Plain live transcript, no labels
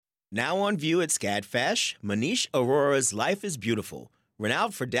Now on view at SCADFash, Manish Arora's Life is Beautiful.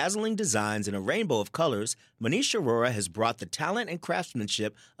 Renowned for dazzling designs in a rainbow of colors, Manish Arora has brought the talent and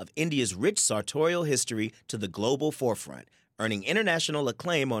craftsmanship of India's rich sartorial history to the global forefront, earning international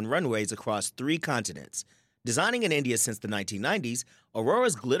acclaim on runways across 3 continents. Designing in India since the 1990s,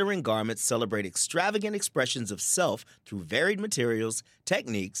 Aurora's glittering garments celebrate extravagant expressions of self through varied materials,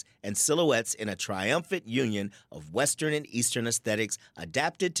 techniques, and silhouettes in a triumphant union of Western and Eastern aesthetics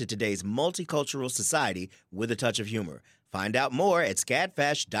adapted to today's multicultural society with a touch of humor. Find out more at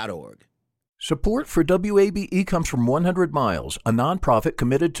scadfash.org. Support for WABE comes from 100 Miles, a nonprofit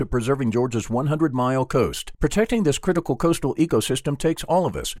committed to preserving Georgia's 100-mile coast. Protecting this critical coastal ecosystem takes all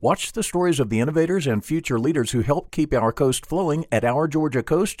of us. Watch the stories of the innovators and future leaders who help keep our coast flowing at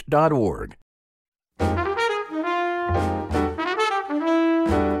OurGeorgiaCoast.org.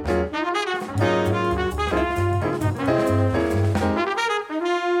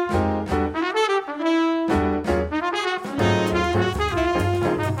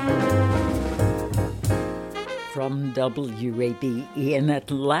 From WABE in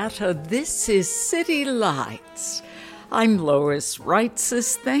Atlanta, this is City Lights. I'm Lois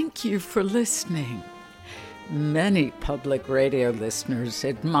Reitzes. Thank you for listening. Many public radio listeners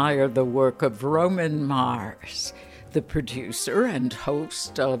admire the work of Roman Mars, the producer and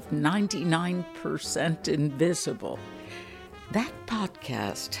host of 99% Invisible. That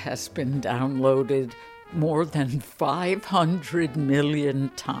podcast has been downloaded more than 500 million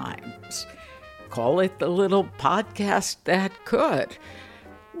times. Call it the little podcast that could.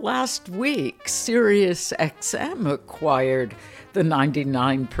 Last week, SiriusXM acquired the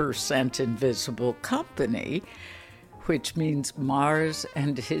 99% Invisible company, which means Mars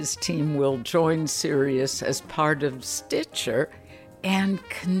and his team will join Sirius as part of Stitcher and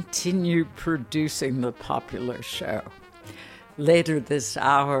continue producing the popular show. Later this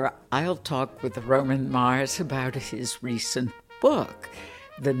hour, I'll talk with Roman Mars about his recent book,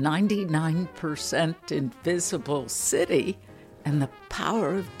 The 99% Invisible City and the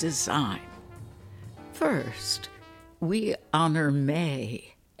Power of Design. First, we honor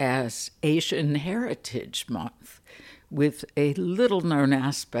May as Asian Heritage Month with a little-known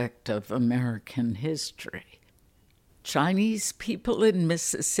aspect of American history. Chinese people in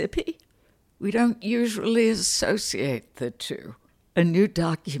Mississippi? We don't usually associate the two. A new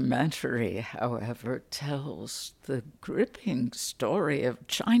documentary, however, tells the gripping story of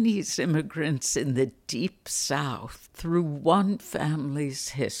Chinese immigrants in the Deep South through one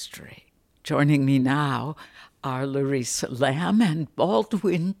family's history. Joining me now are Larissa Lamb and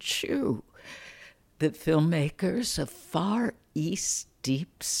Baldwin Chu, the filmmakers of Far East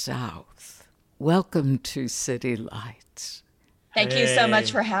Deep South. Welcome to City Lights. Thank you so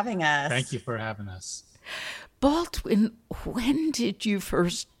much for having us. Thank you for having us. Baldwin, when did you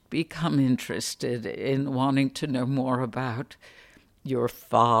first become interested in wanting to know more about your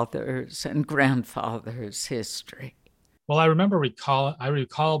father's and grandfather's history? Well, I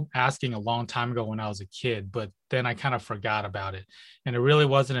recall asking a long time ago when I was a kid, but then I kind of forgot about it. And it really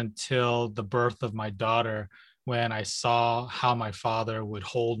wasn't until the birth of my daughter when I saw how my father would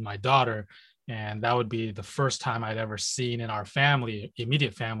hold my daughter. And that would be the first time I'd ever seen in our family,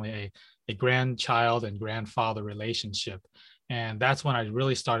 immediate family, a grandchild and grandfather relationship. And that's when I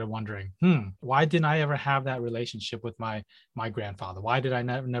really started wondering, why didn't I ever have that relationship with my grandfather? Why did I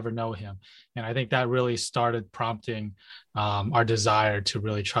never know him? And I think that really started prompting our desire to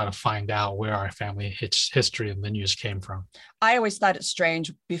really try to find out where our family history and lineage came from. I always thought it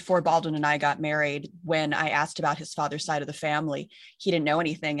strange before Baldwin and I got married, when I asked about his father's side of the family, he didn't know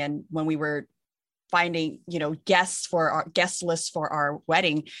anything. And when we were finding, guests for our guest list for our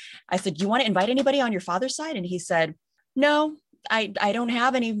wedding, I said, "You want to invite anybody on your father's side?" And he said, "No, I don't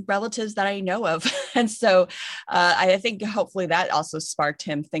have any relatives that I know of." And so I think hopefully that also sparked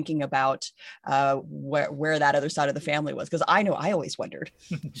him thinking about where that other side of the family was, because I know I always wondered.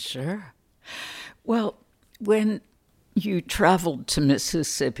 Sure. Well, when you traveled to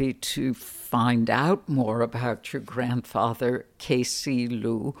Mississippi to find out more about your grandfather, Casey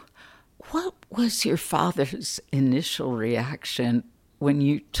Lou, what was your father's initial reaction when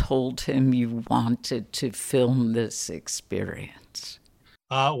you told him you wanted to film this experience?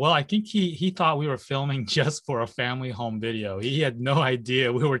 Well, I think he thought we were filming just for a family home video. He had no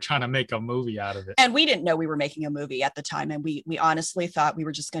idea we were trying to make a movie out of it. And we didn't know we were making a movie at the time. And we honestly thought we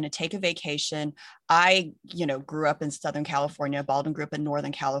were just going to take a vacation. I, grew up in Southern California. Baldwin grew up in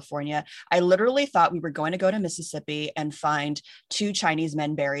Northern California. I literally thought we were going to go to Mississippi and find 2 Chinese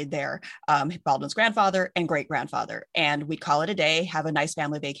men buried there, Baldwin's grandfather and great grandfather. And we'd call it a day, have a nice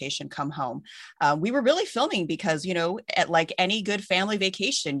family vacation, come home. We were really filming because, at like any good family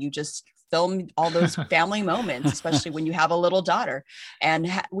vacation, you just film all those family moments, especially when you have a little daughter.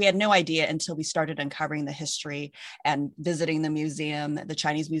 And we had no idea until we started uncovering the history and visiting the museum, the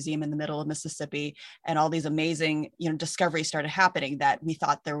Chinese museum in the middle of Mississippi, and all these amazing, discoveries started happening that we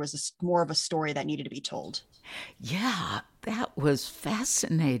thought there was more of a story that needed to be told. Yeah, that was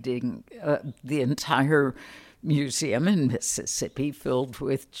fascinating. The entire museum in Mississippi filled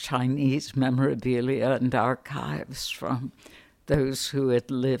with Chinese memorabilia and archives from those who had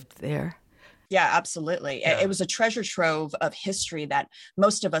lived there. Yeah, absolutely. Yeah. It was a treasure trove of history that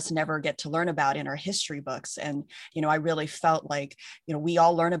most of us never get to learn about in our history books. And, I really felt like, we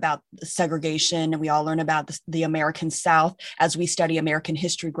all learn about segregation and we all learn about the American South as we study American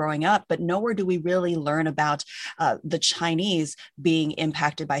history growing up, but nowhere do we really learn about the Chinese being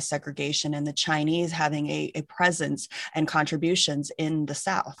impacted by segregation and the Chinese having a presence and contributions in the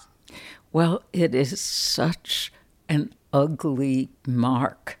South. Well, it is such an ugly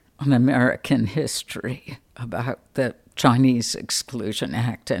mark on American history about the Chinese Exclusion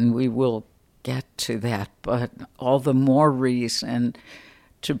Act, and we will get to that, but all the more reason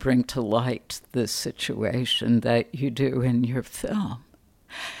to bring to light the situation that you do in your film.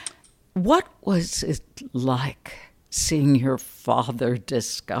 What was it like seeing your father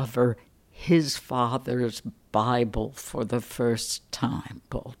discover his father's Bible for the first time,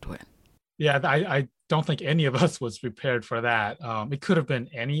 Baldwin? Yeah, I don't think any of us was prepared for that. It could have been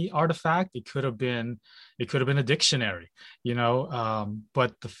any artifact. It could have been a dictionary,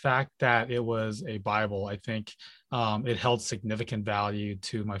 but the fact that it was a Bible, I think it held significant value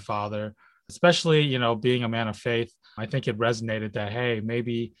to my father, especially, being a man of faith. I think it resonated that, hey,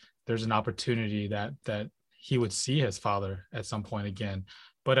 maybe there's an opportunity that he would see his father at some point again.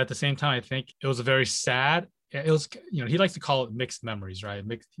 But at the same time, I think it was a very sad. It was, he likes to call it mixed memories, right?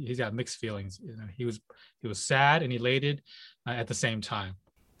 He's got mixed feelings. He was sad and elated at the same time.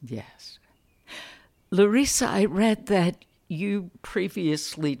 Yes. Larissa, I read that you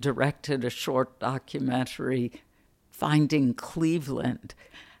previously directed a short documentary, Finding Cleveland.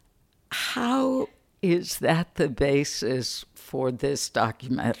 How is that the basis for this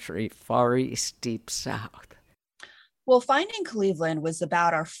documentary, Far East, Deep South? Well, Finding Cleveland was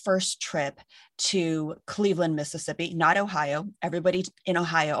about our first trip to Cleveland, Mississippi, not Ohio. Everybody in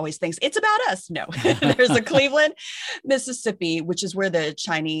Ohio always thinks it's about us. No, there's a Cleveland, Mississippi, which is where the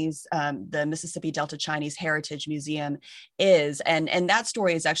the Mississippi Delta Chinese Heritage Museum is. And that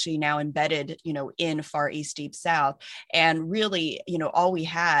story is actually now embedded, in Far East, Deep South. And really, all we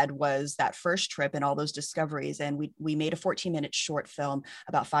had was that first trip and all those discoveries. And we made a 14-minute short film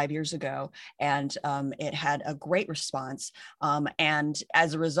about 5 years ago. And it had a great response. And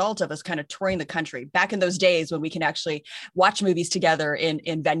as a result of us kind of touring the country back in those days when we can actually watch movies together in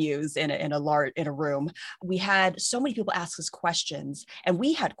venues in a room, we had so many people ask us questions, and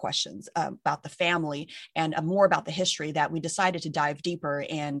we had questions about the family and more about the history that we decided to dive deeper.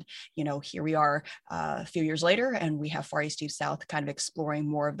 And here we are a few years later, and we have Far East Deep South kind of exploring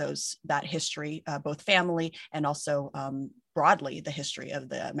more of that history, both family and also broadly the history of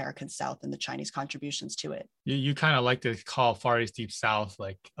the American South and the Chinese contributions to it. You kind of like to call Far East Deep South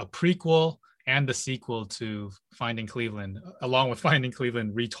like a prequel and the sequel to Finding Cleveland, along with Finding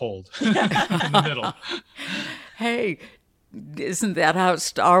Cleveland retold in the middle. Hey, isn't that how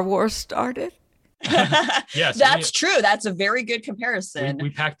Star Wars started? Yes, that's true. That's a very good comparison. We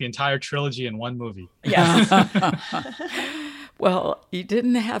packed the entire trilogy in one movie. Yeah. Well, you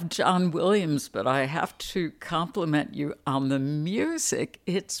didn't have John Williams, but I have to compliment you on the music.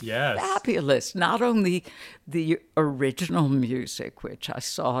 It's fabulous. Not only the original music, which I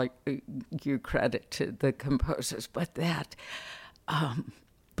saw you credited the composers, but that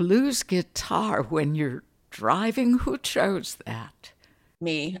blues guitar when you're driving. Who chose that?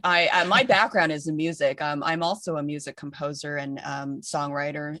 Me. My background is in music. I'm also a music composer and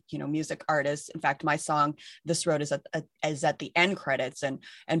songwriter, music artist. In fact, my song "This Road" is at the end credits, and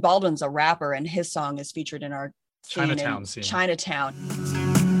Baldwin's a rapper, and his song is featured in our Chinatown scene. Chinatown.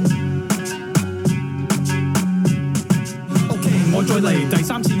 我再嚟第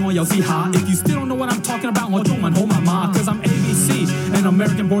三次我又試下 If you still don't know what I'm talking about 我中文好麻麻 Cause I'm A ABC, an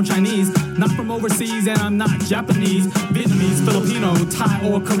American-born Chinese, not from overseas, and I'm not Japanese, Vietnamese, Filipino, Thai,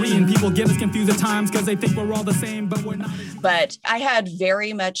 or Korean. People get us confused at times because they think we're all the same, but we're not. But I had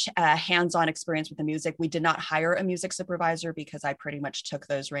very much a hands-on experience with the music. We did not hire a music supervisor because I pretty much took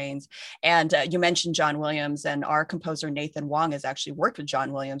those reins. And you mentioned John Williams, and our composer Nathan Wong has actually worked with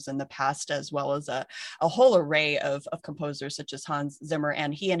John Williams in the past, as well as a whole array of composers such as Hans Zimmer.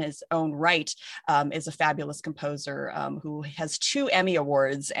 And he in his own right is a fabulous composer who has 2 Emmy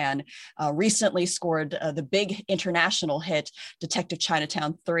Awards and recently scored the big international hit Detective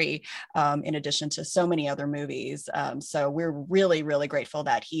Chinatown 3, in addition to so many other movies. So we're really, really grateful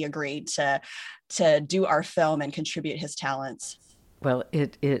that he agreed to do our film and contribute his talents. Well,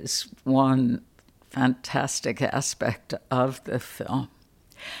 it is one fantastic aspect of the film.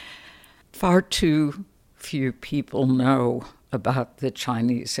 Far too few people know about the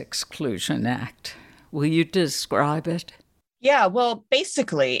Chinese Exclusion Act. Will you describe it? Yeah, well,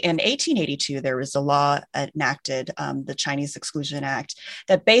 basically, in 1882, there was a law enacted, the Chinese Exclusion Act,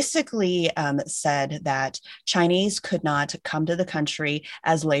 that basically said that Chinese could not come to the country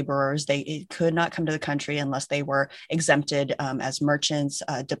as laborers. They could not come to the country unless they were exempted as merchants,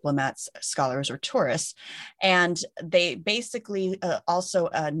 diplomats, scholars, or tourists. And they basically also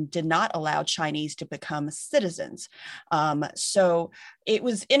did not allow Chinese to become citizens. So it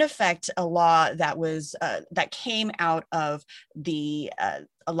was, in effect, a law that was that came out of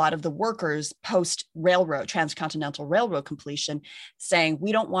a lot of the workers post railroad, transcontinental railroad completion, saying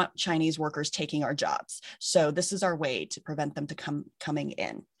we don't want Chinese workers taking our jobs. So this is our way to prevent them coming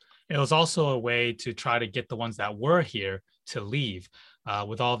in. It was also a way to try to get the ones that were here to leave.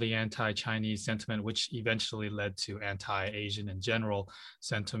 With all the anti-Chinese sentiment, which eventually led to anti-Asian in general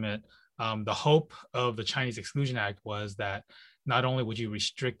sentiment. The hope of the Chinese Exclusion Act was that not only would you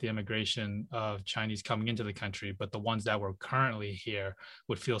restrict the immigration of Chinese coming into the country, but the ones that were currently here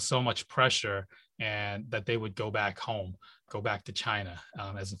would feel so much pressure and that they would go back home, go back to China,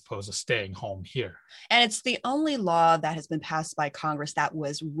 as opposed to staying home here. And it's the only law that has been passed by Congress that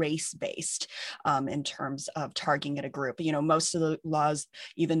was race-based in terms of targeting a group. You know, most of the laws,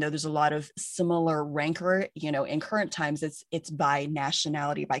 even though there's a lot of similar rancor, you know, in current times, it's by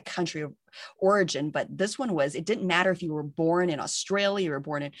nationality, by country of origin. But this one was, it didn't matter if you were born in Australia, you were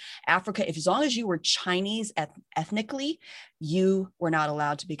born in Africa, as long as you were Chinese ethnically, you were not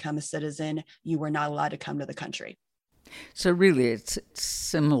allowed to become a citizen. You were not allowed to come to the country. So really, it's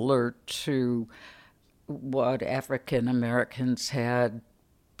similar to what African Americans had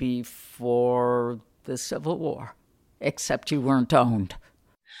before the Civil War, except you weren't owned.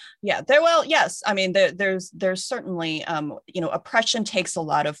 Yeah, well, yes. I mean, there's certainly, you know, oppression takes a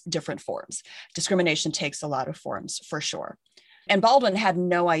lot of different forms. Discrimination takes a lot of forms, for sure. And Baldwin had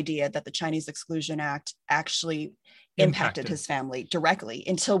no idea that the Chinese Exclusion Act actually impacted his family directly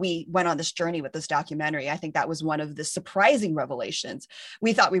until we went on this journey with this documentary. I think that was one of the surprising revelations.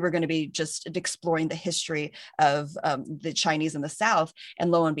 We thought we were going to be just exploring the history of the Chinese in the South. And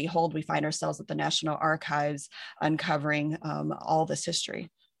lo and behold, we find ourselves at the National Archives uncovering all this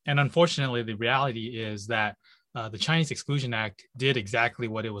history. And unfortunately, the reality is that the Chinese Exclusion Act did exactly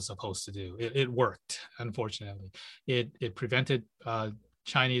what it was supposed to do. It worked, unfortunately. It prevented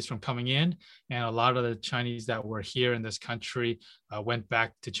Chinese from coming in, and a lot of the Chinese that were here in this country went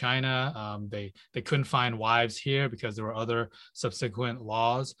back to China. They couldn't find wives here because there were other subsequent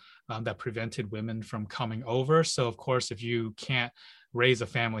laws that prevented women from coming over. So of course, if you can't raise a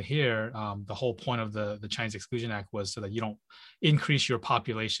family here, the whole point of the Chinese Exclusion Act was so that you don't increase your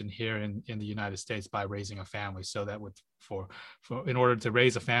population here in the United States by raising a family. So that would in order to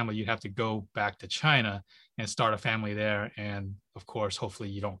raise a family, you'd have to go back to China and start a family there. And of course, hopefully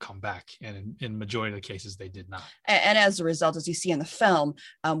you don't come back. And in majority of the cases, they did not. And as a result, as you see in the film,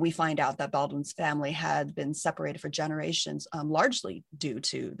 we find out that Baldwin's family had been separated for generations, largely due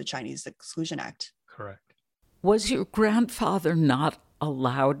to the Chinese Exclusion Act. Correct. Was your grandfather not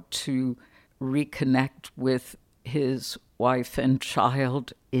allowed to reconnect with his wife and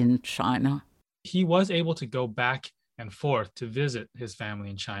child in China? He was able to go back and forth to visit his family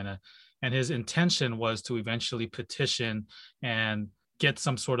in China. And his intention was to eventually petition and get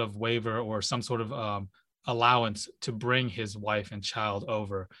some sort of waiver or some sort of allowance to bring his wife and child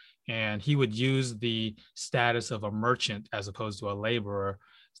over. And he would use the status of a merchant as opposed to a laborer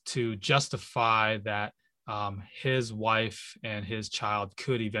to justify that his wife and his child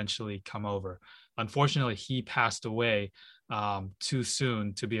could eventually come over. Unfortunately, he passed away too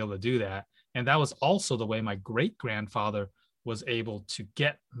soon to be able to do that. And that was also the way my great-grandfather was able to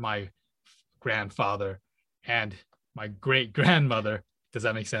get my grandfather and my great-grandmother Does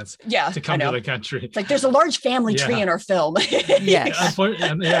that make sense? Yeah, to come to the country. It's like there's a large family tree in our film. Yes.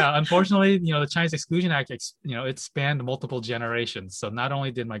 Unfortunately, the Chinese Exclusion Act, it spanned multiple generations. So not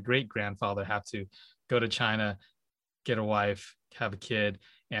only did my great-grandfather have to go to China, get a wife, have a kid,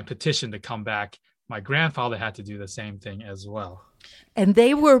 and petition to come back, my grandfather had to do the same thing as well. And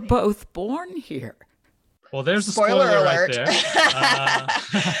they were both born here. Well, there's a spoiler alert. Right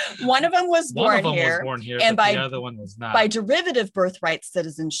there. One of them was born here, and the other one was not. By derivative birthright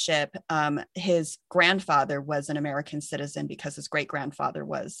citizenship, his grandfather was an American citizen because his great grandfather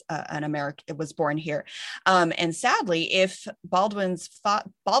was was born here. And sadly, if Baldwin's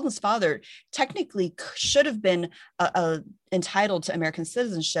father technically should have been entitled to American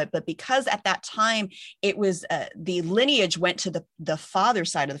citizenship, but because at that time it was the lineage went to the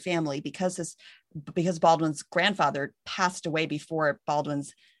father's side of the family because Baldwin's grandfather passed away before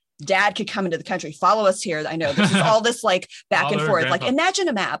Baldwin's dad could come into the country. Follow us here. I know this is all this like back and forth. Like imagine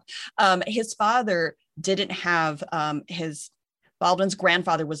a map. His father didn't have Baldwin's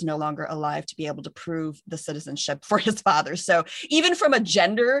grandfather was no longer alive to be able to prove the citizenship for his father. So even from a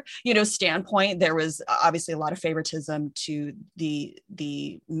gender, standpoint, there was obviously a lot of favoritism to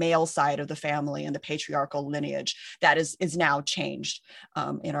the male side of the family and the patriarchal lineage that is now changed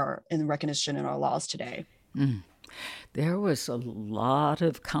in recognition in our laws today. There was a lot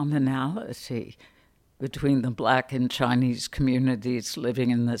of commonality between the Black and Chinese communities living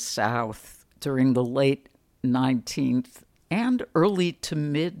in the South during the late 19th and early to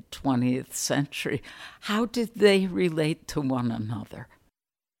mid 20th century. How did they relate to one another?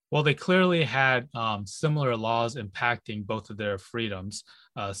 Well, they clearly had similar laws impacting both of their freedoms,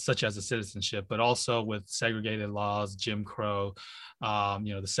 such as the citizenship, but also with segregated laws, Jim Crow,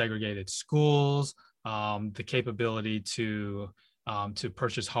 the segregated schools, the capability to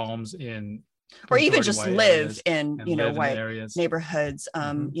purchase homes in or even just live in white areas. Neighborhoods,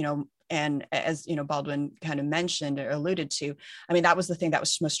 and as Baldwin kind of mentioned or alluded to, I mean, that was the thing that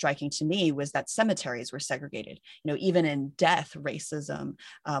was most striking to me, was that cemeteries were segregated. Even in death, racism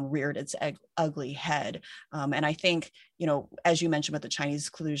reared its ugly head. And I think, as you mentioned with the Chinese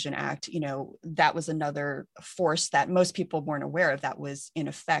Exclusion Act, that was another force that most people weren't aware of that was in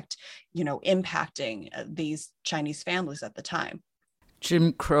effect, impacting these Chinese families at the time.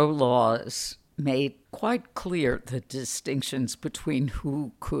 Jim Crow laws made quite clear the distinctions between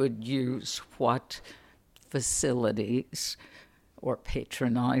who could use what facilities or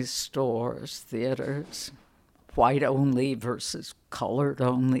patronize stores, theaters, white only versus colored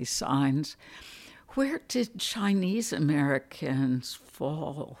only signs. Where did Chinese Americans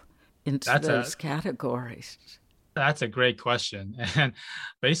fall into those categories? That's a great question. And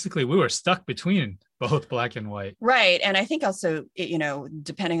basically we were stuck between both Black and white. Right. And I think also,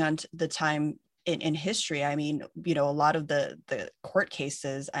 depending on the time in history, I mean, a lot of the court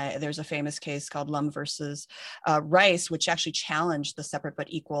cases, there's a famous case called Lum versus Rice, which actually challenged the separate but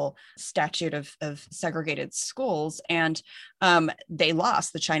equal statute of segregated schools. And they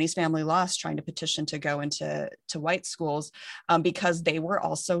lost, the Chinese family lost trying to petition to go into white schools because they were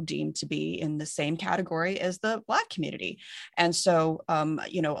also deemed to be in the same category as the Black community. And so,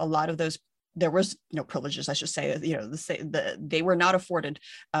 a lot of those, there was no privileges, I should say, they were not afforded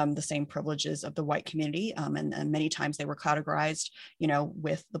the same privileges of the white community. And many times they were categorized,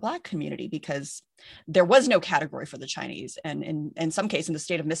 with the Black community because there was no category for the Chinese. And in some cases in the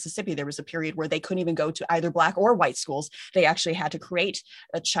state of Mississippi, there was a period where they couldn't even go to either Black or white schools. They actually had to create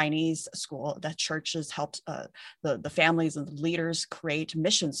a Chinese school. The churches helped the families and the leaders create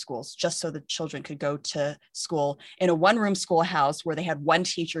mission schools just so the children could go to school in a one-room schoolhouse where they had one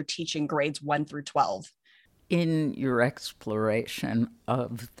teacher teaching grades 1 through 12. In your exploration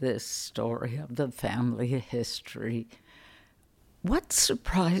of this story of the family history, what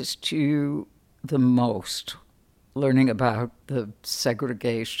surprised you the most learning about the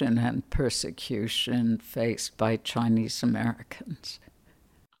segregation and persecution faced by Chinese Americans?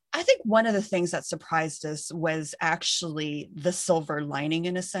 I think one of the things that surprised us was actually the silver lining,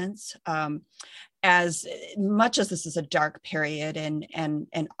 in a sense. As much as this is a dark period,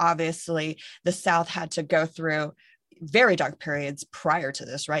 and obviously the South had to go through very dark periods prior to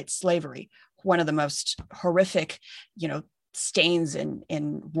this, right? Slavery, one of the most horrific, stains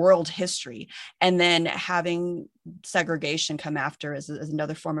in world history, and then having segregation come after as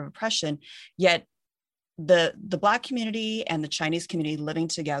another form of oppression. Yet the Black community and the Chinese community living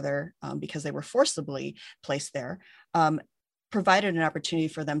together, because they were forcibly placed there, provided an opportunity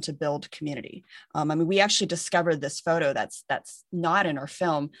for them to build community. I mean, we actually discovered this photo that's not in our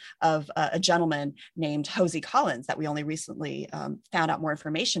film of a gentleman named Hosey Collins that we only recently found out more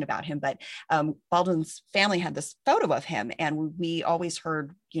information about him. But Baldwin's family had this photo of him, and we always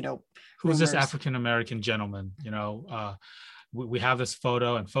heard, who's this African-American gentleman? We have this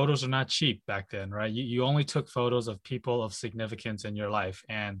photo, and photos are not cheap back then, right? You only took photos of people of significance in your life,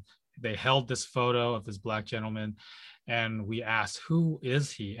 and they held this photo of this Black gentleman, and we asked, who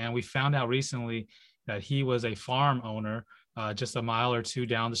is he? And we found out recently that he was a farm owner just a mile or two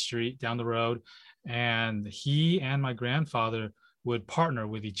down the road. And he and my grandfather would partner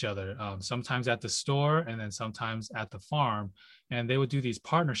with each other, sometimes at the store and then sometimes at the farm. And they would do these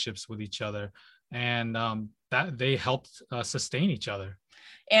partnerships with each other, and that they helped sustain each other.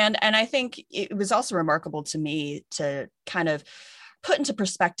 And I think it was also remarkable to me to kind of put into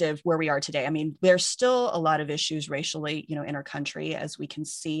perspective where we are today. I mean, there's still a lot of issues racially, in our country, as we can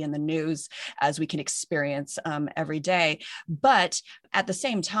see in the news, as we can experience every day. But at the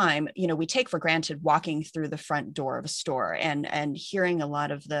same time, we take for granted walking through the front door of a store and hearing a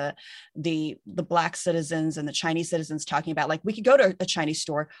lot of the Black citizens and the Chinese citizens talking about, like, we could go to a Chinese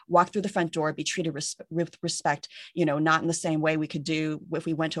store, walk through the front door, be treated with respect, not in the same way we could do if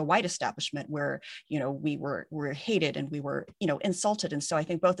we went to a white establishment where, we were hated and we were, insulted. And so I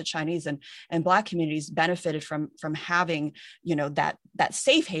think both the Chinese and Black communities benefited from having, that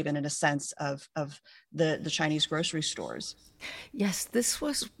safe haven, in a sense, of the Chinese grocery stores. Yes, this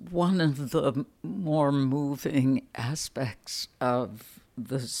was one of the more moving aspects of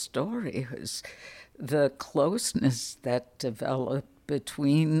the story, was the closeness that developed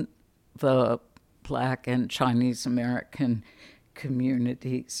between the Black and Chinese American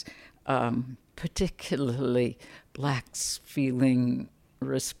communities, particularly Blacks feeling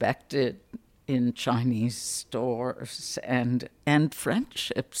respected in Chinese stores, and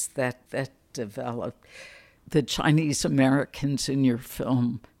friendships that developed. The Chinese Americans in your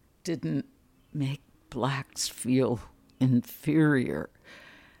film didn't make Blacks feel inferior.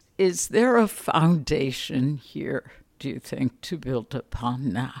 Is there a foundation here, do you think, to build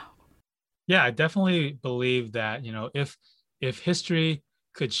upon now? Yeah, I definitely believe that, if history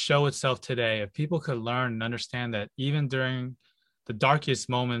could show itself today, if people could learn and understand that even during the darkest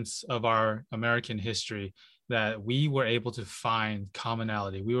moments of our American history, that we were able to find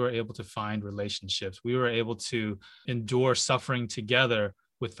commonality, we were able to find relationships, we were able to endure suffering together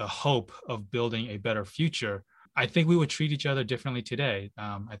with the hope of building a better future, I think we would treat each other differently today.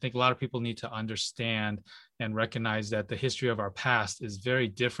 I think a lot of people need to understand and recognize that the history of our past is very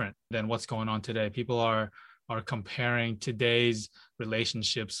different than what's going on today. People are comparing today's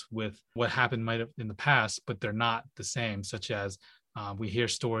relationships with what happened might have in the past, but they're not the same, such as we hear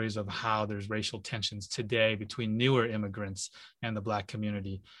stories of how there's racial tensions today between newer immigrants and the Black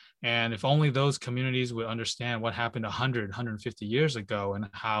community. And if only those communities would understand what happened 100, 150 years ago, and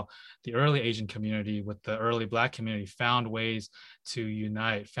how the early Asian community with the early Black community found ways to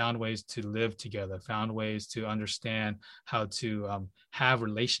unite, found ways to live together, found ways to understand how to have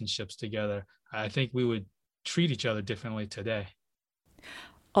relationships together, I think we would treat each other differently today.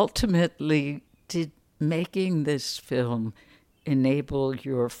 Ultimately, did making this film enable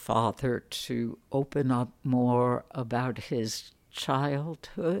your father to open up more about his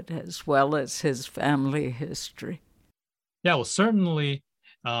childhood as well as his family history? Yeah, well, certainly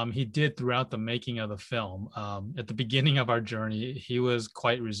he did throughout the making of the film. At the beginning of our journey, he was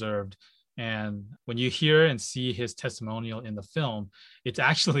quite reserved. And when you hear and see his testimonial in the film, it's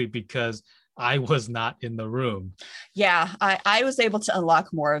actually because I was not in the room. Yeah, I was able to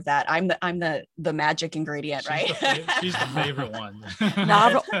unlock more of that. I'm the magic ingredient, right? She's the favorite one.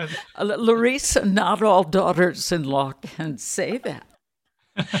 Larissa, not all daughters-in-law can say that.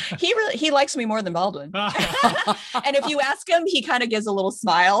 He likes me more than Baldwin. And if you ask him, he kind of gives a little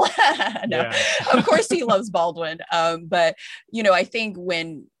smile. No, yeah. Of course he loves Baldwin. But I think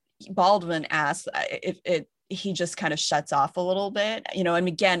when Baldwin asks he just kind of shuts off a little bit, and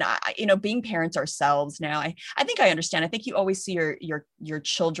again, being parents ourselves now, I think I understand. I think you always see your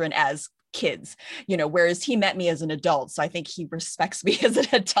children as kids, whereas he met me as an adult. So I think he respects me as an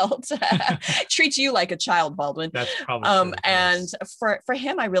adult, treats you like a child, Baldwin. That's probably true, and for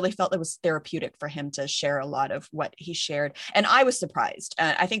him, I really felt it was therapeutic for him to share a lot of what he shared. And I was surprised.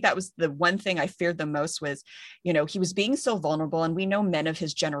 I think that was the one thing I feared the most was, he was being so vulnerable, and we know men of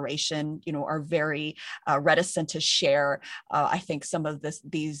his generation, are very reticent to share, I think, some of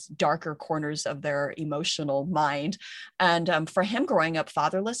these darker corners of their emotional mind. And for him growing up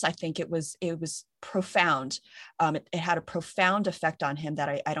fatherless, I think it was was profound. It had a profound effect on him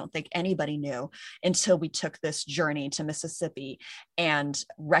that I don't think anybody knew until we took this journey to Mississippi and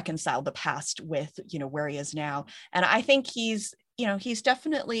reconciled the past with, where he is now. And I think he's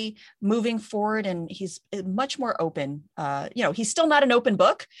definitely moving forward, and he's much more open. He's still not an open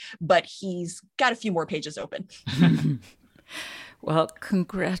book, but he's got a few more pages open. Well,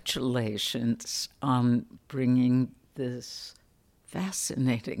 congratulations on bringing this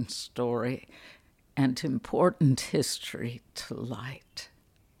fascinating story and important history to light.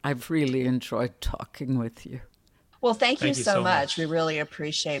 I've really enjoyed talking with you. Well, thank you so much. We really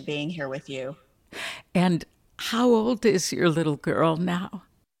appreciate being here with you. And how old is your little girl now?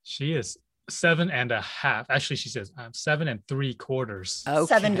 She is 7.5. Actually, she says 7 3/4.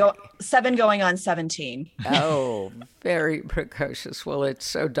 Okay. 7 going on 17. Oh, very precocious. Well, it's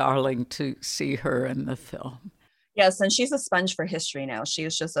so darling to see her in the film. Yes, and she's a sponge for history now. She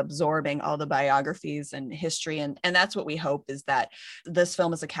is just absorbing all the biographies and history. And that's what we hope, is that this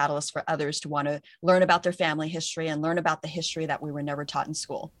film is a catalyst for others to want to learn about their family history and learn about the history that we were never taught in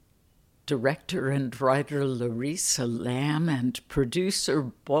school. Director and writer Larissa Lamb and producer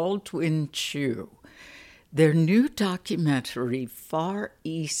Baldwin Chu. Their new documentary, Far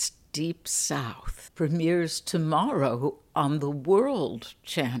East, Deep South, premieres tomorrow on the World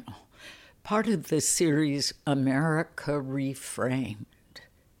Channel, part of the series America Reframed.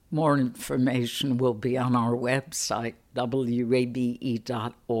 More information will be on our website,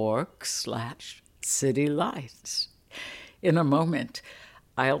 wabe.org/citylights. In a moment,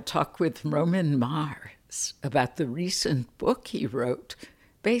 I'll talk with Roman Mars about the recent book he wrote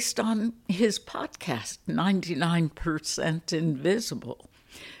based on his podcast, 99% Invisible.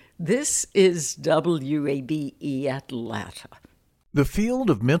 This is WABE Atlanta. The field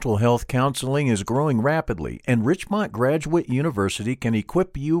of mental health counseling is growing rapidly, and Richmont Graduate University can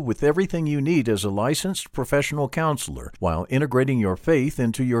equip you with everything you need as a licensed professional counselor while integrating your faith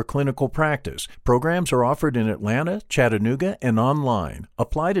into your clinical practice. Programs are offered in Atlanta, Chattanooga, and online.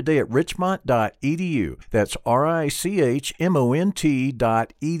 Apply today at richmont.edu. That's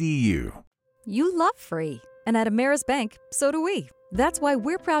RICHMONT.edu. You love free, and at Ameris Bank, so do we. That's why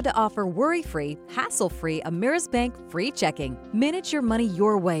we're proud to offer worry-free, hassle-free Ameris Bank free checking. Manage your money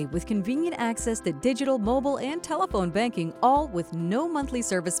your way with convenient access to digital, mobile, and telephone banking, all with no monthly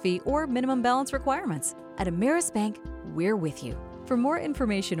service fee or minimum balance requirements. At Ameris Bank, we're with you. For more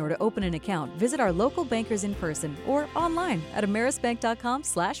information or to open an account, visit our local bankers in person or online at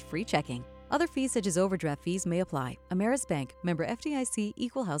amerisbank.com/free checking. Other fees such as overdraft fees may apply. Ameris Bank, member FDIC,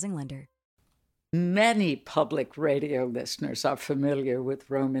 equal housing lender. Many public radio listeners are familiar with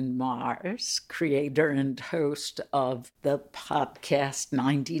Roman Mars, creator and host of the podcast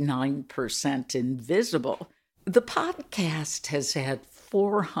 99% Invisible. The podcast has had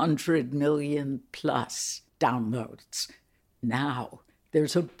 400 million plus downloads. Now,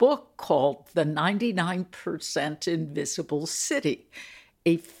 there's a book called The 99% Invisible City,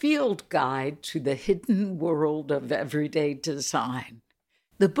 a field guide to the hidden world of everyday design.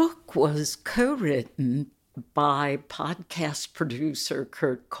 The book was co-written by podcast producer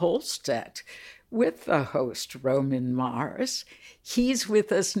Kurt Kohlstedt with the host Roman Mars. He's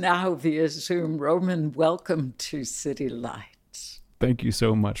with us now via Zoom. Roman, welcome to City Lights. Thank you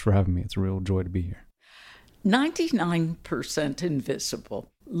so much for having me. It's a real joy to be here. 99%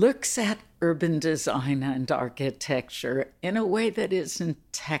 Invisible looks at urban design and architecture in a way that isn't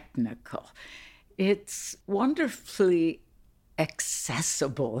technical. It's wonderfully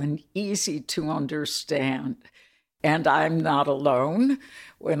accessible and easy to understand. And I'm not alone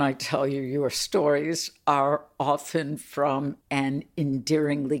when I tell you your stories are often from an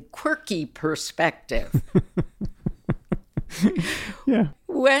endearingly quirky perspective. Yeah.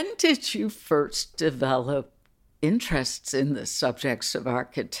 When did you first develop interests in the subjects of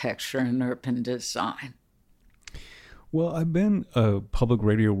architecture and urban design? Well, I've been a public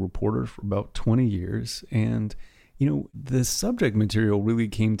radio reporter for about 20 years, and the subject material really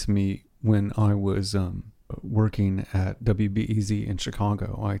came to me when I was working at WBEZ in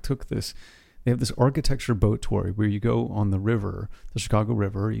Chicago. They have this architecture boat tour where you go on the river, the Chicago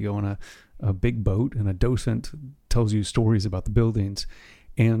River, you go on a big boat, and a docent tells you stories about the buildings.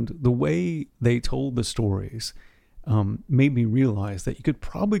 And the way they told the stories made me realize that you could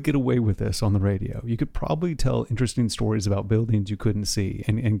probably get away with this on the radio. You could probably tell interesting stories about buildings you couldn't see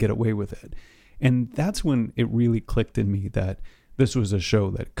and get away with it. And that's when it really clicked in me that this was a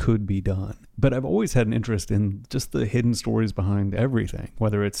show that could be done. But I've always had an interest in just the hidden stories behind everything,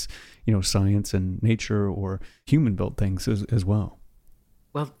 whether it's, science and nature or human-built things as well.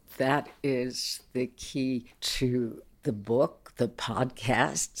 Well, that is the key to the book, the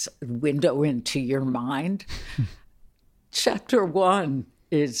podcasts, window into your mind. Chapter 1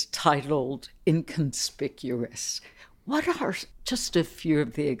 is titled Inconspicuous. What are just a few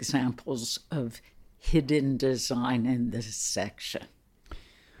of the examples of hidden design in this section?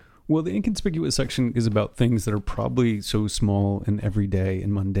 Well, the inconspicuous section is about things that are probably so small and everyday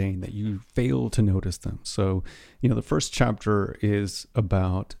and mundane that you fail to notice them. So, the first chapter is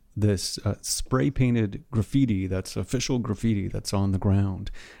about this spray-painted graffiti, that's official graffiti that's on the ground,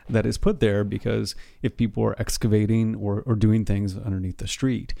 that is put there because if people are excavating or doing things underneath the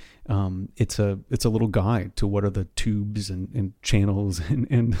street, it's a little guide to what are the tubes and channels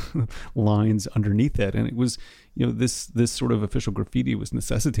and lines underneath it. And it was, this sort of official graffiti was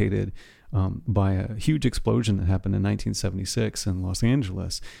necessitated by a huge explosion that happened in 1976 in Los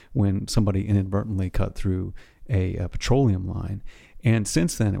Angeles when somebody inadvertently cut through a petroleum line. And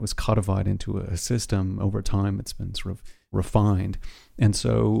since then, it was codified into a system. Over time, it's been sort of refined. And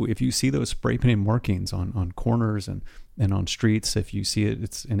so if you see those spray painted markings on corners and on streets, if you see it,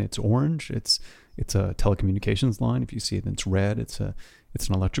 it's orange, it's a telecommunications line. If you see it and it's red, it's an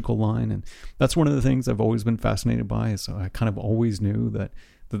electrical line. And that's one of the ththings I've always been fascinated by. So I kind of always knew that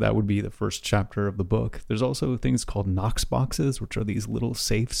would be the first chapter of the book. There's also things called Knox boxes, which are these little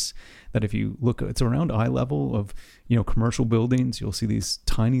safes that if you look, it's around eye level of, commercial buildings. You'll see these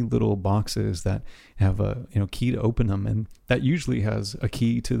tiny little boxes that have a, key to open them. And that usually has a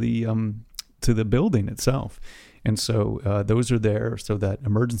key to the building itself. And so those are there so that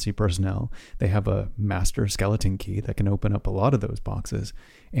emergency personnel, they have a master skeleton key that can open up a lot of those boxes,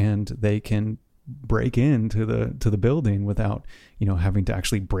 and they can break into the building without having to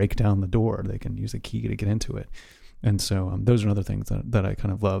actually break down the door. They can use a key to get into it. And so those are other things that I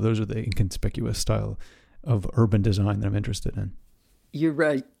kind of love. Those are the inconspicuous style of urban design that I'm interested in. You're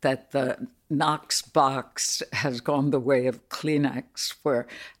right that the Knox box has gone the way of Kleenex, where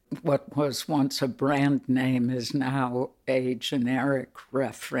what was once a brand name is now a generic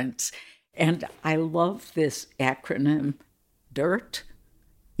reference. And I love this acronym, DIRT.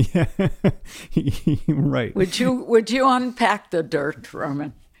 Yeah, right. Would you unpack the DIRT,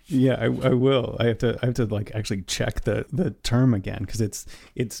 Roman? Yeah, I will. I have to like actually check the term again because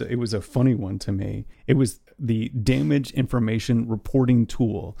it was a funny one to me. It was the damage information reporting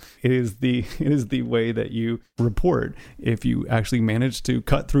tool. It is the way that you report if you actually manage to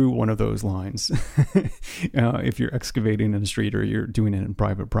cut through one of those lines. If you're excavating in a street or you're doing it in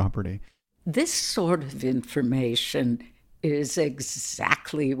private property. This sort of information is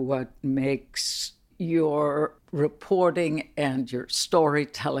exactly what makes your reporting and your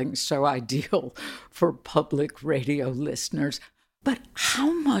storytelling so ideal for public radio listeners. But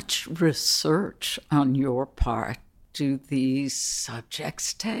how much research on your part do these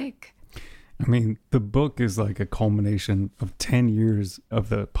subjects take? I mean, the book is like a culmination of 10 years of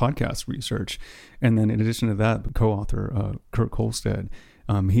the podcast research. And then in addition to that, the co-author, Kurt Kolstad,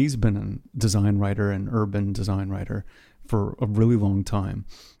 he's been a design writer and urban design writer for a really long time.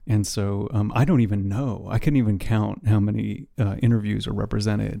 And so I don't even know. I couldn't even count how many interviews are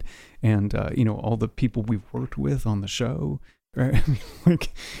represented and, all the people we've worked with on the show. Right? I mean,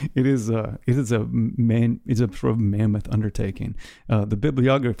 like it is a sort of mammoth undertaking. The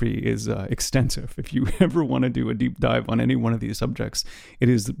bibliography is extensive. If you ever want to do a deep dive on any one of these subjects, it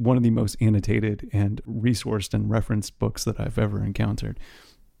is one of the most annotated and resourced and referenced books that I've ever encountered.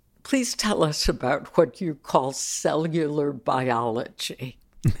 Please tell us about what you call cellular biology.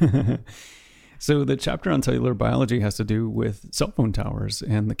 So the chapter on cellular biology has to do with cell phone towers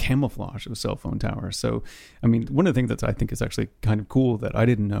and the camouflage of cell phone towers. So, I mean, one of the things that I think is actually kind of cool that I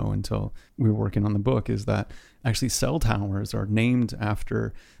didn't know until we were working on the book is that actually cell towers are named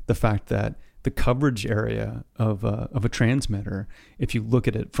after the fact that the coverage area of a transmitter, if you look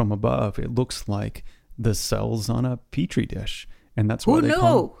at it from above, it looks like the cells on a petri dish. And that's why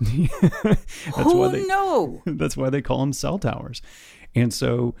That's why they call them cell towers. And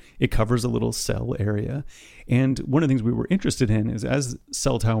so it covers a little cell area. And one of the things we were interested in is as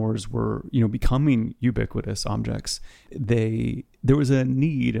cell towers were, becoming ubiquitous objects, there was a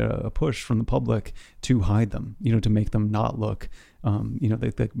need, a push from the public to hide them, to make them not look,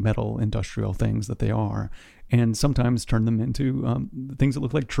 the metal industrial things that they are, and sometimes turn them into things that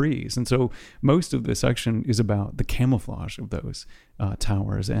look like trees. And so most of the section is about the camouflage of those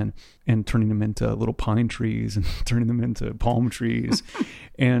towers and turning them into little pine trees and turning them into palm trees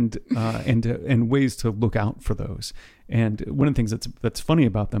and ways to look out for those. And one of the things that's funny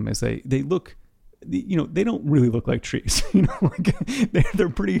about them is they look they don't really look like trees.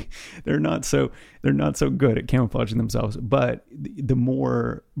 They're not so good at camouflaging themselves. But the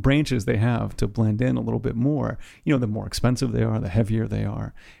more branches they have to blend in a little bit more, the more expensive they are, the heavier they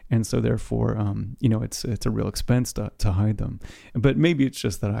are, and so therefore, it's a real expense to hide them. But maybe it's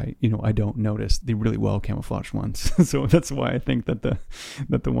just that I don't notice the really well camouflaged ones. So that's why I think that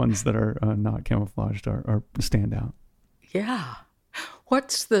the ones that are not camouflaged are stand out. Yeah.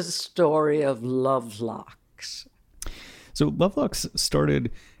 What's the story of Lovelocks? So Lovelocks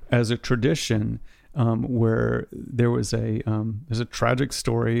started as a tradition where there's a tragic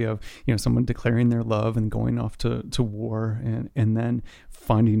story of someone declaring their love and going off to war and then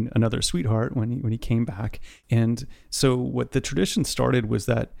finding another sweetheart when he came back. And so what the tradition started was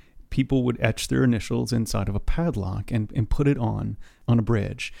that people would etch their initials inside of a padlock and put it on a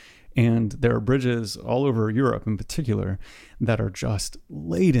bridge. And there are bridges all over Europe in particular that are just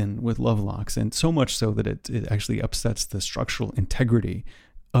laden with lovelocks, and so much so that it actually upsets the structural integrity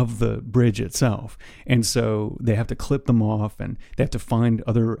of the bridge itself. And so they have to clip them off, and they have to find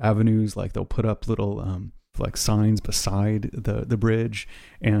other avenues, like they'll put up little like signs beside the bridge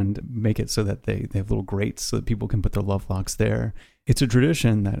and make it so that they have little grates so that people can put their lovelocks there. It's a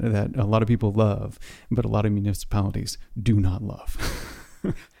tradition that a lot of people love, but a lot of municipalities do not love.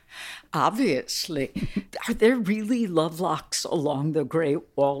 Obviously. Are there really lovelocks along the Great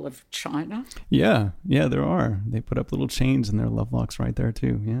Wall of China? Yeah, there are. They put up little chains and there are lovelocks right there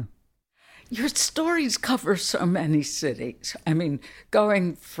too, yeah. Your stories cover so many cities. I mean,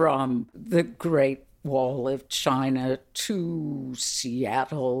 going from the Great Wall of China to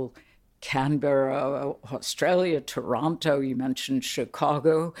Seattle, Canberra, Australia, Toronto, you mentioned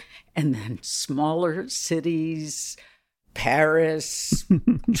Chicago, and then smaller cities, Paris,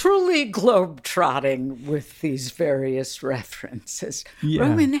 truly globe-trotting with these various references. Yeah.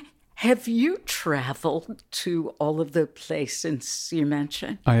 Roman, have you traveled to all of the places you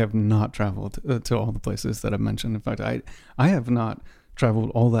mentioned? I have not traveled to all the places that I've mentioned. In fact, I have not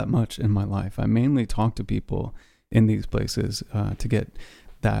traveled all that much in my life. I mainly talk to people in these places to get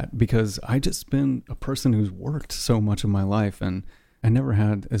that, because I just been a person who's worked so much of my life and I never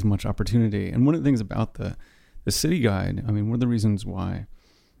had as much opportunity. And one of the things about the city guide, I mean, one of the reasons why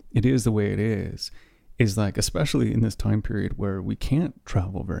it is the way it is like, especially in this time period where we can't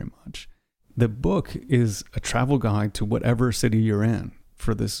travel very much, the book is a travel guide to whatever city you're in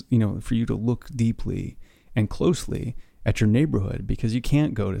for this, for you to look deeply and closely at your neighborhood, because you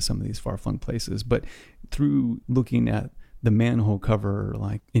can't go to some of these far-flung places. But through looking at the manhole cover,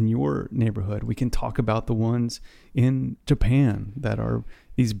 like in your neighborhood, we can talk about the ones in Japan that are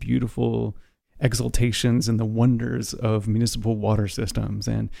these beautiful exaltations and the wonders of municipal water systems.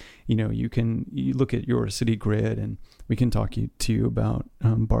 And you look at your city grid, and we can talk to you about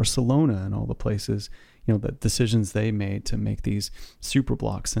Barcelona and all the places, the decisions they made to make these super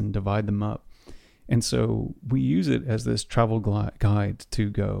blocks and divide them up. And so we use it as this travel guide to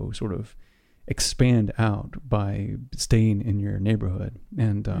go sort of expand out by staying in your neighborhood.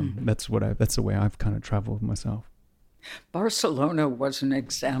 And that's the way I've kind of traveled myself. Barcelona was an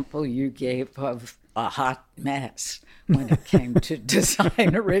example you gave of a hot mess when it came to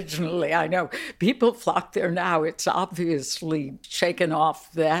design originally. I know people flock there now. It's obviously shaken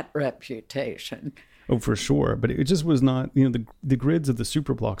off that reputation. Oh, for sure. But it just was not, the grids of the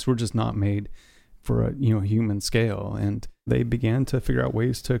super blocks were just not made for a human scale. And they began to figure out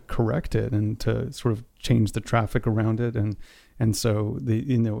ways to correct it and to sort of change the traffic around it. And so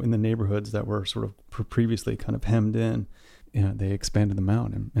in the neighborhoods that were sort of previously kind of hemmed in, they expanded them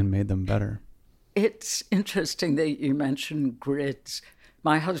out and made them better. It's interesting that you mentioned grids.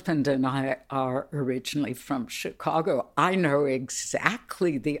 My husband and I are originally from Chicago. I know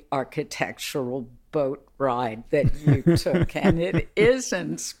exactly the architectural boat ride that you took, and it is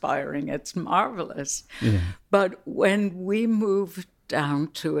inspiring. It's marvelous. Yeah. But when we moved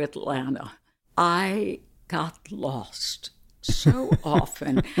down to Atlanta, I got lost so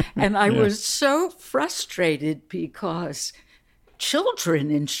often. And I was so frustrated because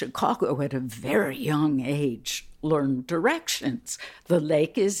children in Chicago at a very young age learn directions. The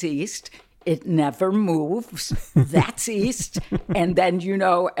lake is east. It never moves. That's east. And then you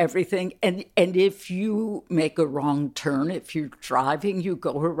know everything. And if you make a wrong turn, if you're driving, you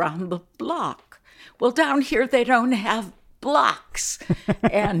go around the block. Well, down here, they don't have blocks.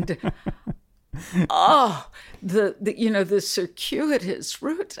 And the circuitous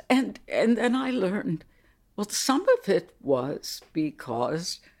routes. And then I learned, well, some of it was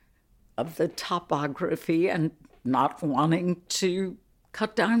because of the topography and not wanting to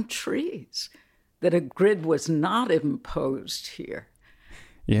cut down trees, that a grid was not imposed here.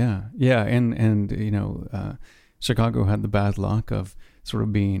 Yeah. And Chicago had the bad luck of sort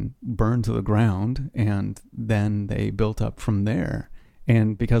of being burned to the ground, and then they built up from there.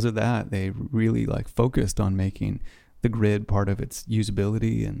 And because of that, they really focused on making the grid part of its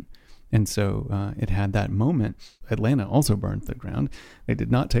usability, and so it had that moment. Atlanta also burned to the ground. They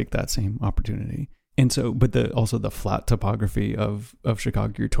did not take that same opportunity. And so, but also the flat topography of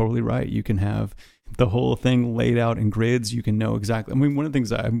Chicago, you're totally right. You can have the whole thing laid out in grids. You can know exactly. I mean, one of the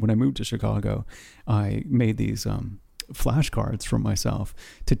things when I moved to Chicago, I made these flashcards for myself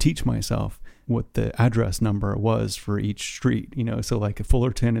to teach myself what the address number was for each street, so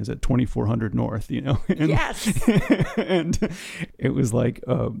Fullerton is at 2400 North, and, yes. And it was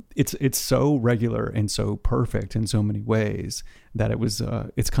it's so regular and so perfect in so many ways that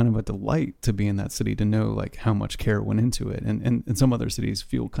it's kind of a delight to be in that city, to know how much care went into it. And some other cities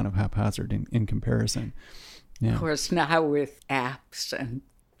feel kind of haphazard in comparison. Yeah. Of course, now with apps and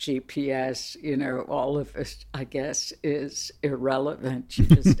GPS, all of it, I guess, is irrelevant. You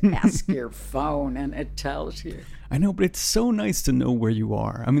just ask your phone and it tells you. I know, but it's so nice to know where you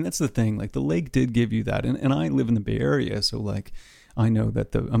are. I mean, that's the thing. The lake did give you that. And I live in the Bay Area, so I know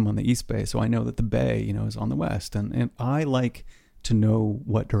that I'm on the East Bay, so I know that the Bay, is on the West. And I like to know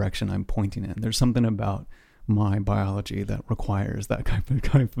what direction I'm pointing in. There's something about my biology that requires that kind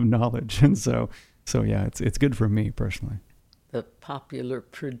of knowledge. And so yeah, it's good for me personally. The popular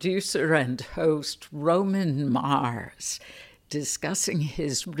producer and host Roman Mars, discussing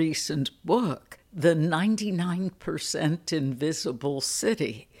his recent book, The 99% Invisible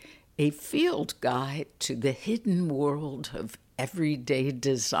City, a field guide to the hidden world of everyday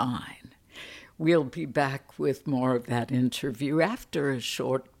design. We'll be back with more of that interview after a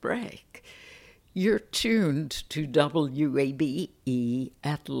short break. You're tuned to WABE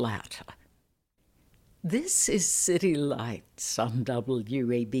Atlanta. This is City Lights on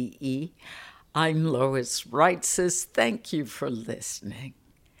WABE. I'm Lois Reitzes. Thank you for listening.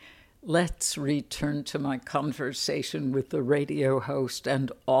 Let's return to my conversation with the radio host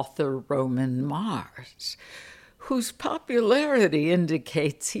and author Roman Mars, whose popularity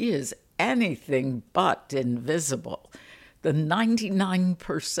indicates he is anything but invisible. The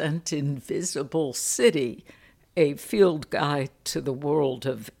 99% Invisible City, a field guide to the world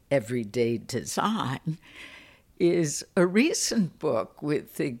of everyday design, is a recent book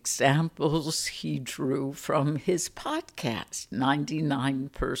with examples he drew from his podcast,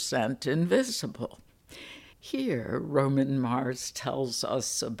 99% Invisible. Here, Roman Mars tells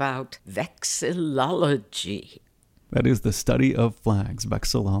us about vexillology. That is the study of flags,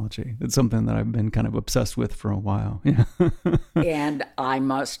 vexillology. It's something that I've been kind of obsessed with for a while. Yeah. And I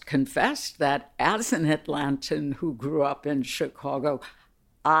must confess that as an Atlantan who grew up in Chicago,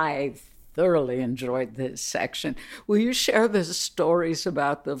 I thoroughly enjoyed this section. Will you share the stories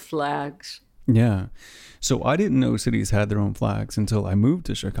about the flags? Yeah. So I didn't know cities had their own flags until I moved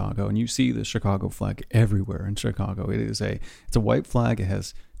to Chicago, and you see the Chicago flag everywhere in Chicago. It's a white flag. It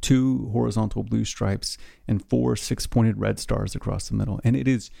has 2 horizontal blue stripes and 4 6-pointed red stars across the middle. And it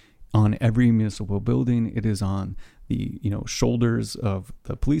is on every municipal building. It is on the shoulders of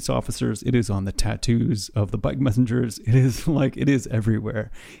the police officers. It is on the tattoos of the bike messengers. It is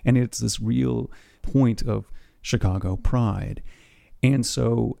everywhere. And it's this real point of Chicago pride. And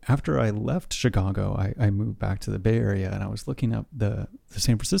so after I left Chicago, I moved back to the Bay Area, and I was looking up the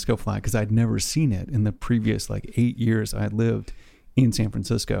San Francisco flag because I'd never seen it in the previous 8 years I had lived in San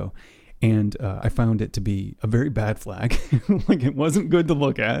Francisco. And I found it to be a very bad flag. It wasn't good to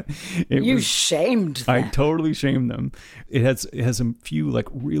look at. Shamed them. I totally shamed them. It has a few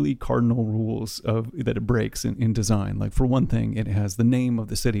really cardinal rules that it breaks in design. For one thing, it has the name of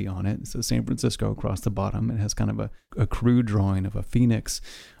the city on it. So San Francisco across the bottom. It has kind of a crude drawing of a phoenix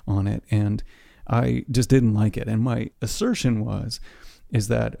on it. And I just didn't like it. And my assertion is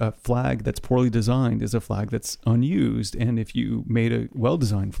that a flag that's poorly designed is a flag that's unused. And if you made a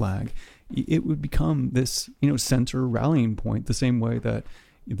well-designed flag, it would become this, center rallying point, the same way that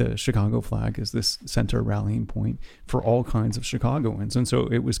the Chicago flag is this center rallying point for all kinds of Chicagoans. And so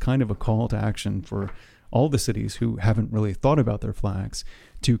it was kind of a call to action for all the cities who haven't really thought about their flags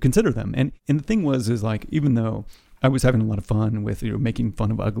to consider them. And the thing is even though I was having a lot of fun with making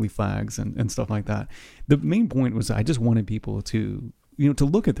fun of ugly flags and stuff like that, the main point was I just wanted people to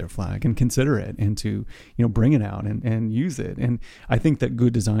look at their flag and consider it, and to, bring it out and use it. And I think that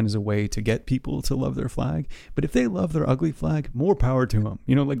good design is a way to get people to love their flag. But if they love their ugly flag, more power to them.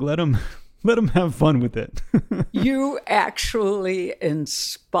 Let them have fun with it. You actually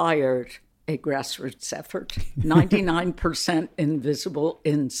inspired a grassroots effort. 99% Invisible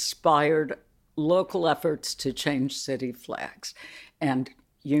inspired local efforts to change city flags. And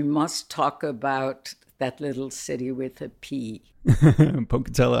you must talk about that little city with a P.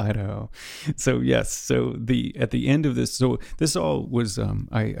 Pocatello, Idaho. So yes, so at the end of this, so this all was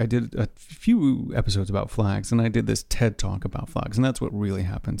I did a few episodes about flags, and I did this TED Talk about flags, and that's what really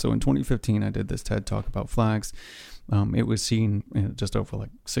happened. So in 2015, I did this TED Talk about flags. It was seen just over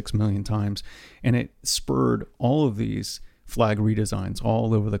like 6 million times, and it spurred all of these flag redesigns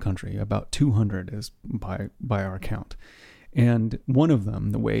all over the country. About 200 is by our count. And one of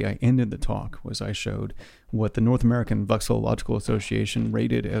them, the way I ended the talk, was I showed what the North American Vexillological Association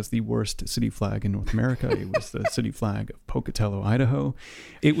rated as the worst city flag in North America. It was the city flag of Pocatello, Idaho.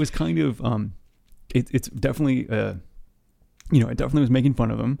 It was kind of, it's definitely, it definitely was making fun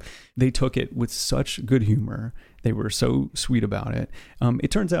of them. They took it with such good humor. They were so sweet about it. It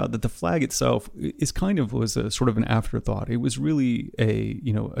turns out that the flag itself was a sort of an afterthought. It was really a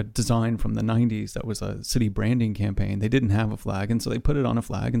design from the 90s that was a city branding campaign. They didn't have a flag, and so they put it on a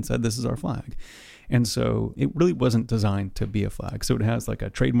flag and said, this is our flag. And so it really wasn't designed to be a flag. So it has like a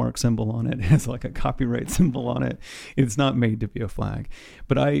trademark symbol on it. It has like a copyright symbol on it. It's not made to be a flag.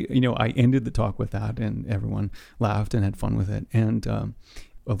 But I ended the talk with that, and everyone laughed and had fun with it. And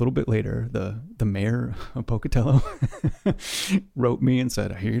a little bit later, the mayor of Pocatello wrote me and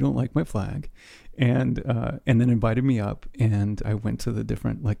said, I hear you don't like my flag. And then invited me up, and I went to the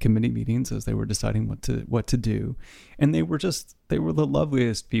different like committee meetings as they were deciding what to do. And they were the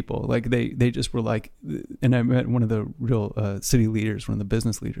loveliest people. Like they just were like, and I met one of the real city leaders, one of the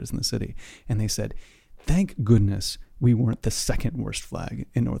business leaders in the city. And they said, thank goodness we weren't the second worst flag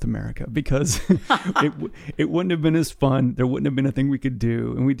in North America, because it wouldn't have been as fun. There wouldn't have been a thing we could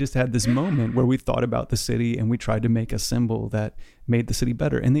do. And we just had this moment where we thought about the city and we tried to make a symbol that made the city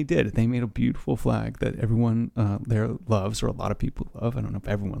better. And they did. They made a beautiful flag that everyone there loves, or a lot of people love. I don't know if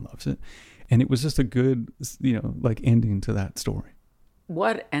everyone loves it. And it was just a good, ending to that story.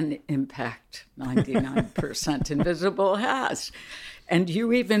 What an impact 99% Invisible has. And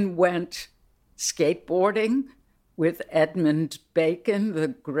you even went skateboarding with Edmund Bacon, the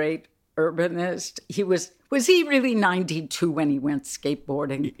great urbanist. Was he really 92 when he went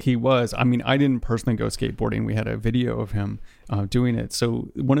skateboarding? He was. I mean, I didn't personally go skateboarding. We had a video of him doing it.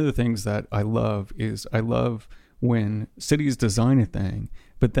 So one of the things that I love when cities design a thing,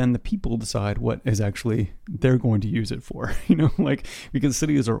 but then the people decide what is actually they're going to use it for, because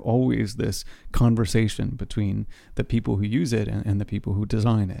cities are always this conversation between the people who use it and the people who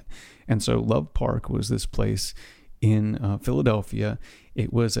design it. And so Love Park was this place in Philadelphia.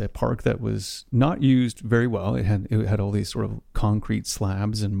 It was a park that was not used very well. It had all these sort of concrete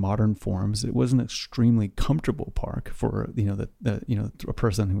slabs and modern forms. It was an extremely comfortable park for a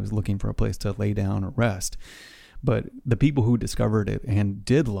person who was looking for a place to lay down or rest. But the people who discovered it and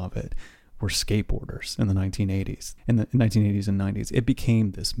did love it were skateboarders in the 1980s. In the 1980s and 90s, it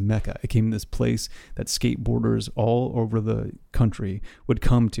became this mecca. It became this place that skateboarders all over the country would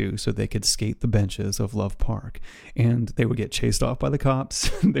come to so they could skate the benches of Love Park. And they would get chased off by the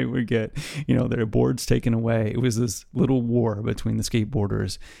cops. They would get, their boards taken away. It was this little war between the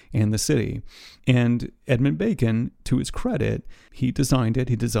skateboarders and the city. And Edmund Bacon, to his credit, he designed it.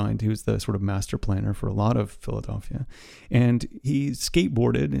 He was the sort of master planner for a lot of Philadelphia. And he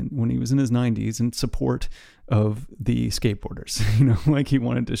skateboarded when he was in his 90s in support of the skateboarders. He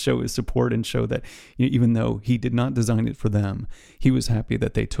wanted to show his support and show that even though he did not design it for them, he was happy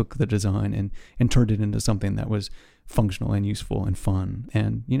that they took the design and turned it into something that was functional and useful and fun.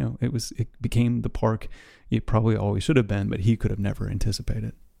 And, it became the park it probably always should have been, but he could have never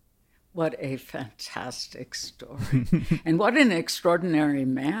anticipated. What a fantastic story. And what an extraordinary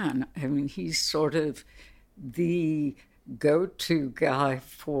man. I mean, he's sort of the go-to guy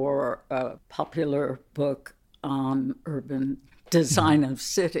for a popular book on urban design of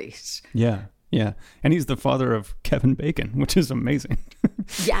cities. Yeah. And he's the father of Kevin Bacon, which is amazing.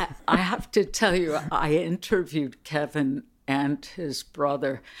 Yeah, I have to tell you, I interviewed Kevin and his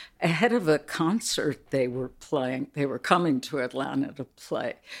brother ahead of a concert they were playing. They were coming to Atlanta to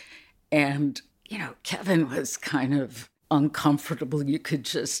play. And, Kevin was kind of uncomfortable. You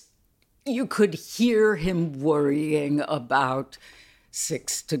could hear him worrying about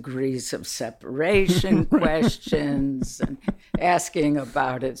 6 degrees of separation questions and asking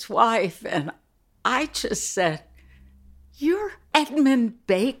about his wife. And I just said, "You're Edmund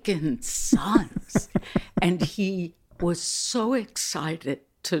Bacon's sons." And he was so excited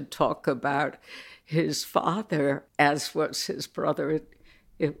to talk about his father, as was his brother.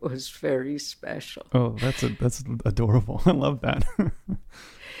 It was very special. Oh, that's adorable. I love that.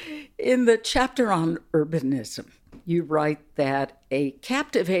 In the chapter on urbanism, you write that a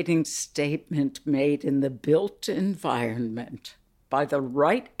captivating statement made in the built environment by the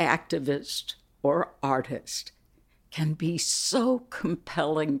right activist or artist can be so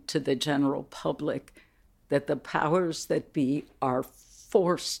compelling to the general public that the powers that be are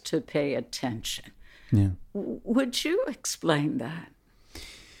forced to pay attention. Yeah. Would you explain that?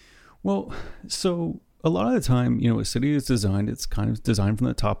 Well, so a lot of the time, a city is designed, it's kind of designed from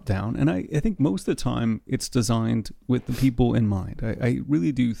the top down. And I think most of the time it's designed with the people in mind. I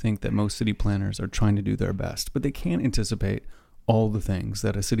really do think that most city planners are trying to do their best, but they can't anticipate all the things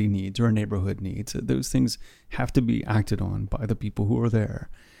that a city needs or a neighborhood needs. Those things have to be acted on by the people who are there.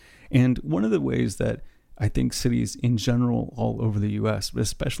 And one of the ways that I think cities in general all over the U.S., but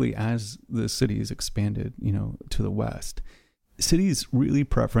especially as the cities expanded, to the west, cities really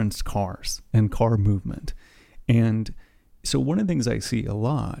preference cars and car movement. And so one of the things I see a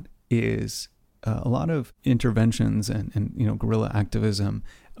lot is a lot of interventions and guerrilla activism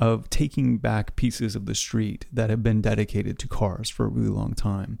of taking back pieces of the street that have been dedicated to cars for a really long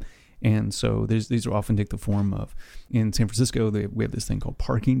time. And so these will often take the form of, in San Francisco, we have this thing called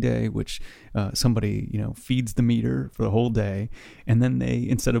Parking Day, which somebody, feeds the meter for the whole day. And then they,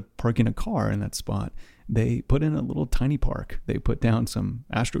 instead of parking a car in that spot, they put in a little tiny park. They put down some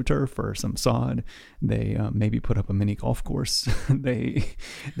AstroTurf or some sod. They maybe put up a mini golf course. they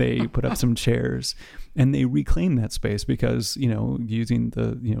put up some chairs, and they reclaim that space because, using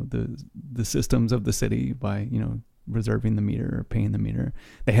the systems of the city by, reserving the meter or paying the meter,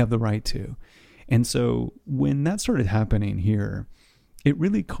 they have the right to. And so when that started happening here, it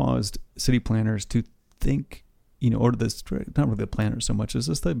really caused city planners to think, or not really the planners so much as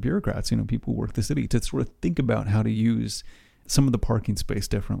just the bureaucrats, people who work the city, to sort of think about how to use some of the parking space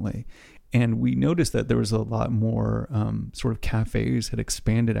differently. And we noticed that there was a lot more sort of cafes had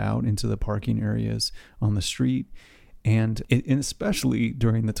expanded out into the parking areas on the street. And especially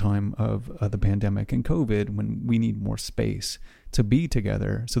during the time of the pandemic and COVID, when we need more space to be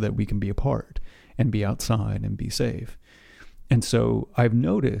together so that we can be apart and be outside and be safe. And so I've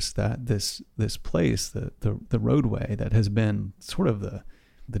noticed that this place, the roadway that has been sort of the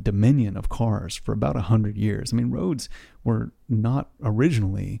dominion of cars for about 100 years. I mean, roads were not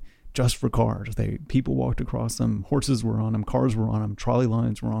originally just for cars. People walked across them, horses were on them, cars were on them, trolley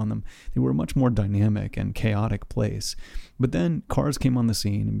lines were on them. They were a much more dynamic and chaotic place. But then cars came on the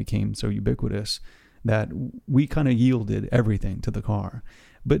scene and became so ubiquitous that we kind of yielded everything to the car.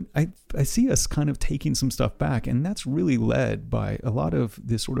 But I see us kind of taking some stuff back, and that's really led by a lot of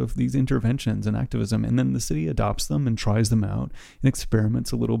these interventions and activism. And then the city adopts them and tries them out and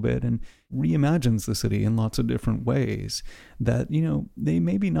experiments a little bit and reimagines the city in lots of different ways that, they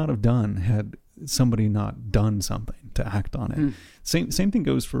maybe not have done had somebody not done something to act on it. Same thing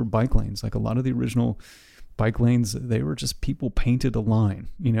goes for bike lanes. Like a lot of the original bike lanes, they were just people painted a line,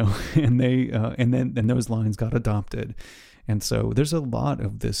 and then those lines got adopted. And so there's a lot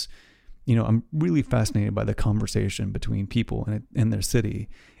of this, I'm really fascinated by the conversation between people and their city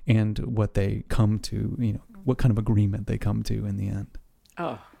and what they come to, what kind of agreement they come to in the end.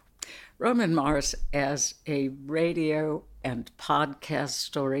 Oh, Roman Mars, as a radio and podcast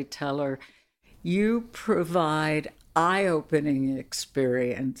storyteller, you provide eye-opening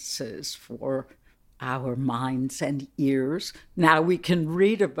experiences for our minds and ears. Now we can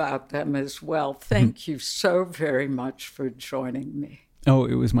read about them as well. Thank you so very much for joining me. Oh,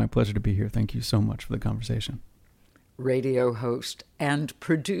 it was my pleasure to be here. Thank you so much for the conversation. Radio host and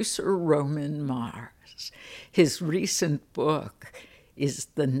producer Roman Mars. His recent book is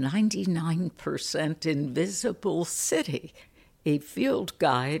The 99% Invisible City, a field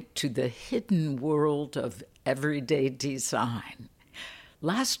guide to the hidden world of everyday design.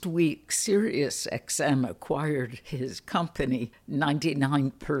 Last week, SiriusXM acquired his company,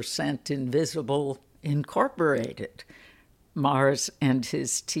 99% Invisible Incorporated. Mars and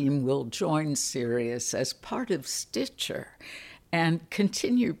his team will join Sirius as part of Stitcher and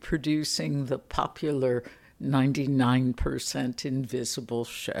continue producing the popular 99% Invisible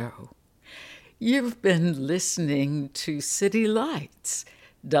show. You've been listening to City Lights,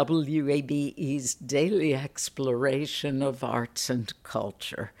 WABE's daily exploration of arts and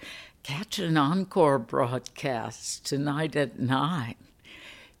culture. Catch an encore broadcast tonight at 9.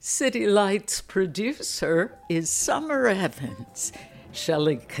 City Lights producer is Summer Evans.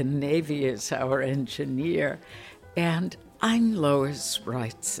 Shelley Canavy is our engineer. And I'm Lois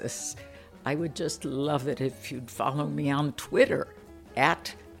Reitzes. I would just love it if you'd follow me on Twitter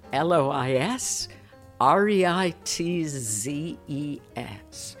at LOIS REITZES.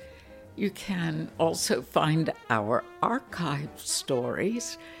 You can also find our archived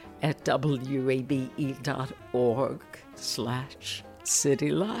stories at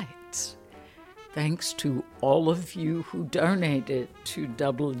wabe.org/citylights. Thanks to all of you who donated to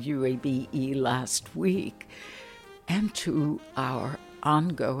WABE last week, and to our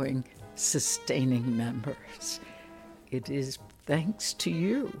ongoing sustaining members. It is thanks to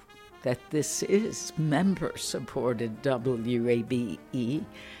you that this is member-supported WABE,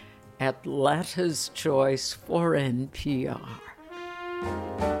 Atlanta's Choice for NPR.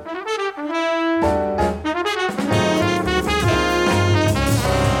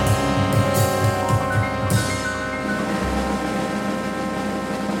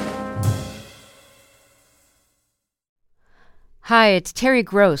 Hi, it's Terry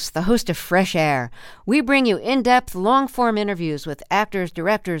Gross, the host of Fresh Air. We bring you in-depth, long-form interviews with actors,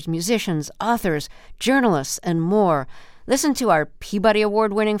 directors, musicians, authors, journalists, and more. Listen to our Peabody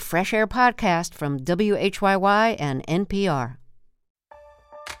Award-winning Fresh Air podcast from WHYY and NPR.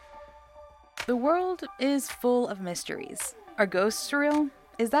 The world is full of mysteries. Are ghosts real?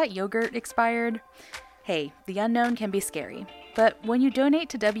 Is that yogurt expired? Hey, the unknown can be scary. But when you donate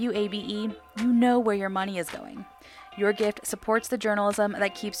to WABE, you know where your money is going. Your gift supports the journalism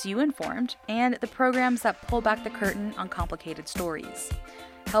that keeps you informed and the programs that pull back the curtain on complicated stories.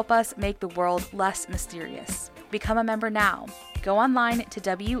 Help us make the world less mysterious. Become a member now. Go online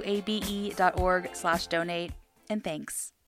to wabe.org/donate, and thanks.